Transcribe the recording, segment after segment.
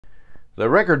The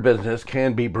record business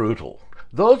can be brutal.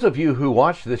 Those of you who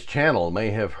watch this channel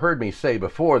may have heard me say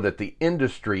before that the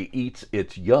industry eats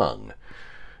its young.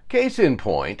 Case in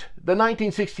point, the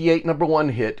 1968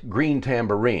 #1 hit Green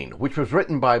Tambourine, which was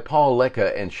written by Paul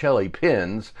Lecca and Shelley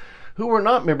Pins, who were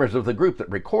not members of the group that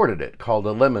recorded it, called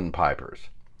the Lemon Pipers.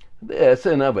 This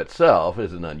in of itself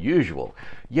isn't unusual,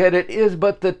 yet it is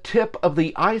but the tip of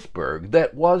the iceberg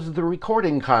that was the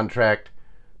recording contract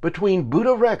between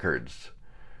Buddha Records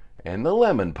and the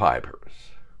Lemon Pipers.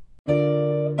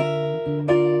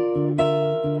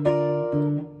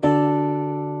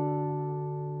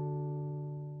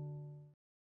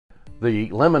 The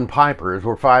Lemon Pipers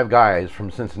were 5 guys from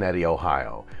Cincinnati,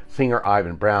 Ohio. Singer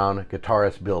Ivan Brown,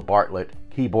 guitarist Bill Bartlett,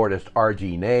 keyboardist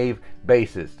R.G. Nave,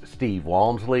 bassist Steve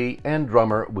Walmsley, and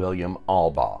drummer William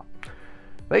Albaugh.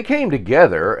 They came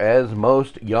together, as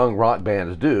most young rock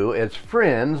bands do, as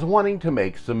friends wanting to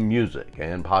make some music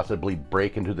and possibly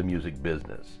break into the music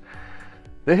business.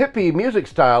 The hippie music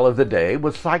style of the day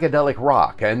was psychedelic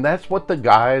rock, and that's what the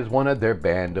guys wanted their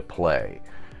band to play.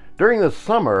 During the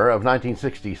summer of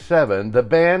 1967, the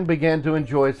band began to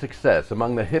enjoy success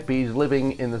among the hippies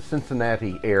living in the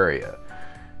Cincinnati area.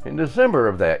 In December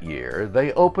of that year,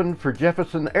 they opened for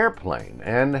Jefferson Airplane,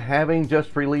 and having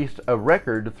just released a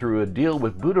record through a deal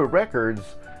with Buddha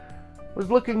Records,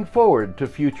 was looking forward to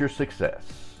future success.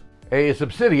 A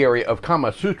subsidiary of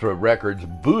Kama Sutra Records,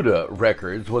 Buddha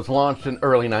Records, was launched in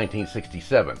early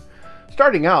 1967.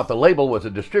 Starting out, the label was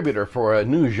a distributor for a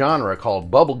new genre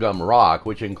called bubblegum rock,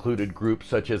 which included groups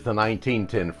such as the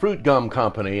 1910 Fruit Gum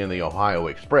Company and the Ohio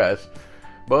Express,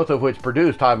 both of which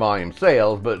produced high-volume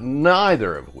sales, but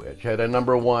neither of which had a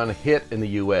 #1 hit in the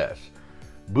U.S.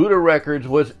 Buddha Records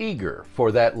was eager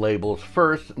for that label's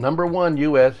first #1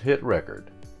 U.S. hit record.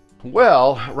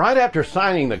 Well, right after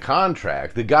signing the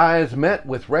contract, the guys met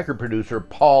with record producer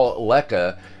Paul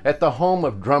Lecca at the home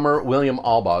of drummer William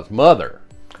Albaugh's mother.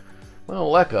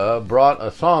 Well, Lecca brought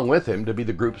a song with him to be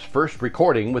the group's first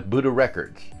recording with Buddha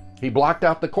Records. He blocked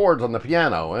out the chords on the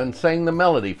piano and sang the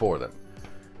melody for them.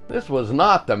 This was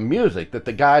not the music that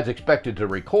the guys expected to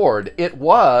record. It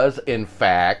was, in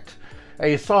fact,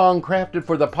 a song crafted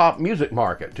for the pop music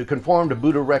market to conform to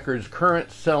Buddha Records'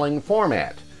 current selling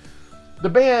format. The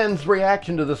band's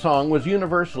reaction to the song was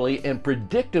universally and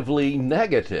predictably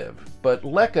negative, but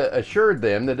Lecca assured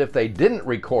them that if they didn't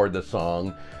record the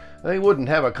song, they wouldn't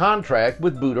have a contract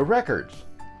with Buddha Records.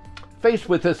 Faced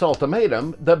with this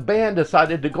ultimatum, the band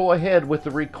decided to go ahead with the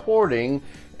recording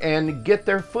and get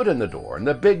their foot in the door in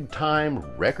the big-time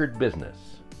record business.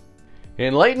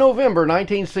 In late November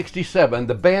 1967,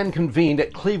 the band convened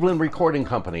at Cleveland Recording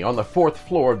Company on the 4th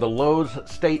floor of the Lowe's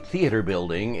State Theater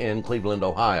building in Cleveland,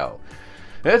 Ohio.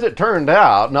 As it turned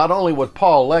out, not only was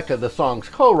Paul Lecca the song's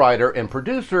co-writer and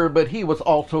producer, but he was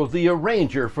also the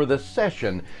arranger for the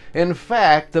session. In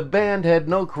fact, the band had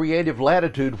no creative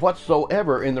latitude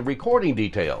whatsoever in the recording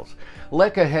details.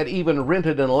 Lecca had even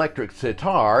rented an electric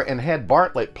sitar and had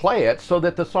Bartlett play it so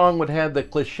that the song would have the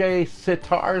cliché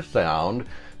sitar sound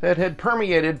that had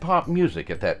permeated pop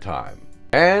music at that time.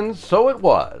 And so it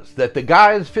was that the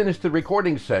guys finished the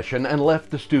recording session and left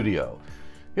the studio.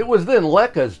 It was then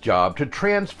Lecca's job to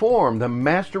transform the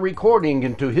master recording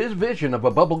into his vision of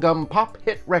a bubblegum pop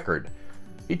hit record.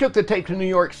 He took the tape to New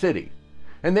York City,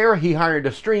 and there he hired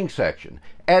a string section,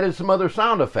 added some other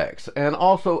sound effects, and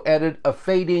also added a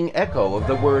fading echo of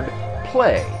the word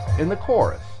play in the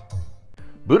chorus.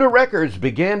 Buddha Records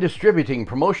began distributing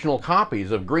promotional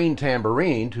copies of Green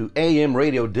Tambourine to AM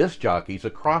radio disc jockeys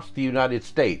across the United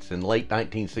States in late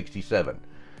 1967.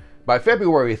 By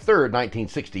February 3,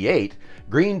 1968,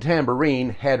 Green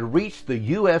Tambourine had reached the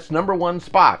U.S. #1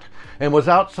 spot and was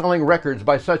outselling records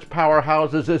by such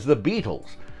powerhouses as the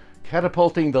Beatles,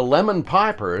 catapulting the Lemon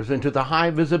Pipers into the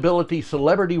high-visibility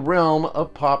celebrity realm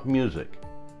of pop music.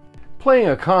 Playing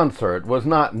a concert was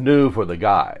not new for the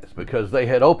guys because they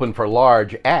had opened for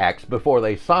large acts before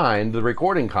they signed the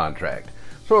recording contract,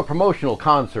 so a promotional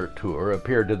concert tour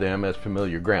appeared to them as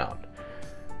familiar ground.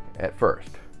 At first.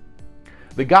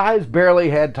 The guys barely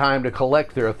had time to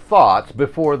collect their thoughts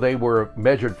before they were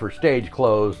measured for stage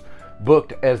clothes,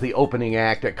 booked as the opening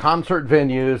act at concert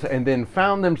venues, and then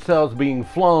found themselves being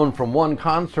flown from one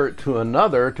concert to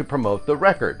another to promote the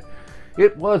record.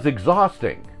 It was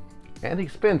exhausting and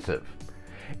expensive.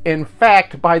 In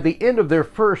fact, by the end of their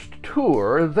first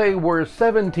tour, they were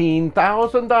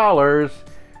 $17,000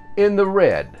 in the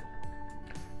red.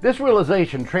 This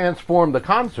realization transformed the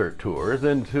concert tours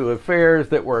into affairs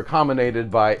that were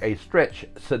accommodated by a stretch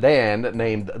sedan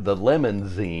named the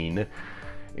Lemon-Zine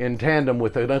in tandem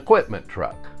with an equipment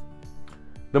truck.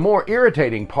 The more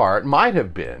irritating part might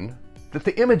have been that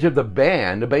the image of the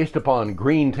band, based upon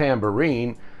Green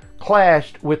Tambourine,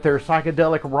 clashed with their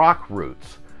psychedelic rock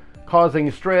roots,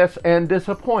 causing stress and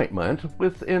disappointment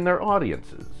within their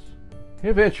audiences.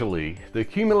 Eventually, the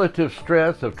cumulative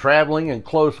stress of traveling in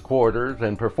close quarters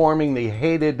and performing the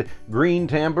hated Green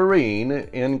Tambourine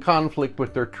in conflict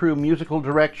with their true musical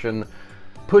direction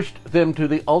pushed them to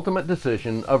the ultimate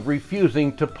decision of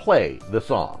refusing to play the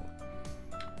song.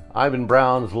 Ivan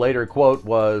Brown's later quote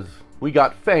was, "We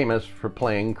got famous for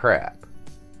playing crap."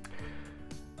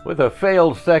 With a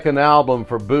failed second album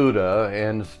for Buddha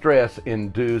and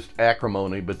stress-induced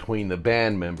acrimony between the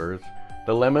band members,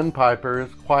 the Lemon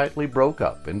Pipers quietly broke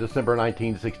up in December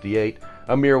 1968,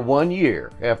 a mere 1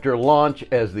 year after launch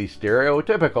as the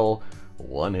stereotypical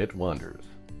one-hit wonders.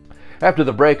 After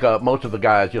the breakup, most of the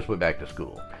guys just went back to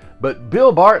school. But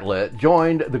Bill Bartlett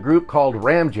joined the group called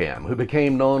Ram Jam, who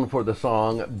became known for the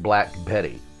song Black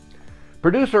Betty.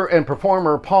 Producer and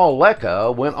performer Paul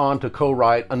Lecca went on to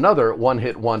co-write another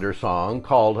one-hit wonder song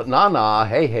called Na Na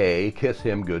Hey Hey Kiss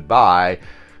Him Goodbye,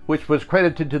 which was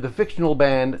credited to the fictional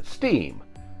band Steam,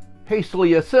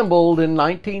 hastily assembled in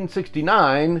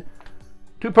 1969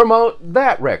 to promote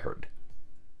that record.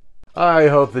 I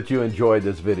hope that you enjoyed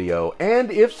this video,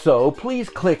 and if so, please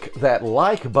click that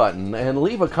like button and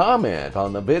leave a comment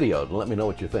on the video to let me know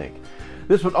what you think.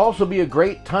 This would also be a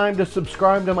great time to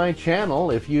subscribe to my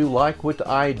channel if you like what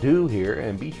I do here,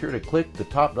 and be sure to click the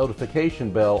top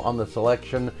notification bell on the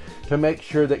selection to make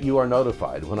sure that you are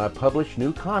notified when I publish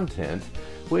new content,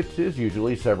 which is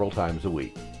usually several times a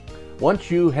week. Once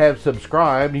you have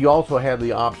subscribed, you also have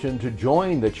the option to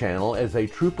join the channel as a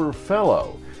Trooper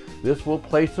Fellow. This will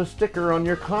place a sticker on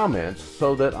your comments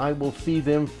so that I will see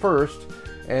them first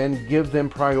and give them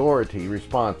priority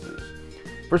responses.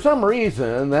 For some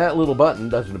reason, that little button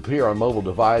doesn't appear on mobile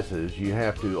devices. You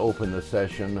have to open the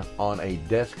session on a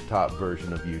desktop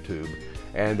version of YouTube,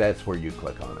 and that's where you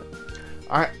click on it.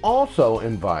 I also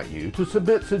invite you to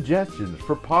submit suggestions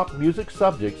for pop music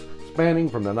subjects spanning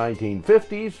from the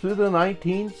 1950s through the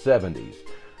 1970s.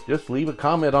 Just leave a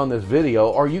comment on this video,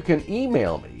 or you can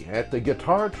email me at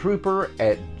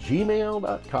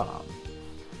theguitartrooper@gmail.com.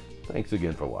 Thanks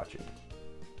again for watching.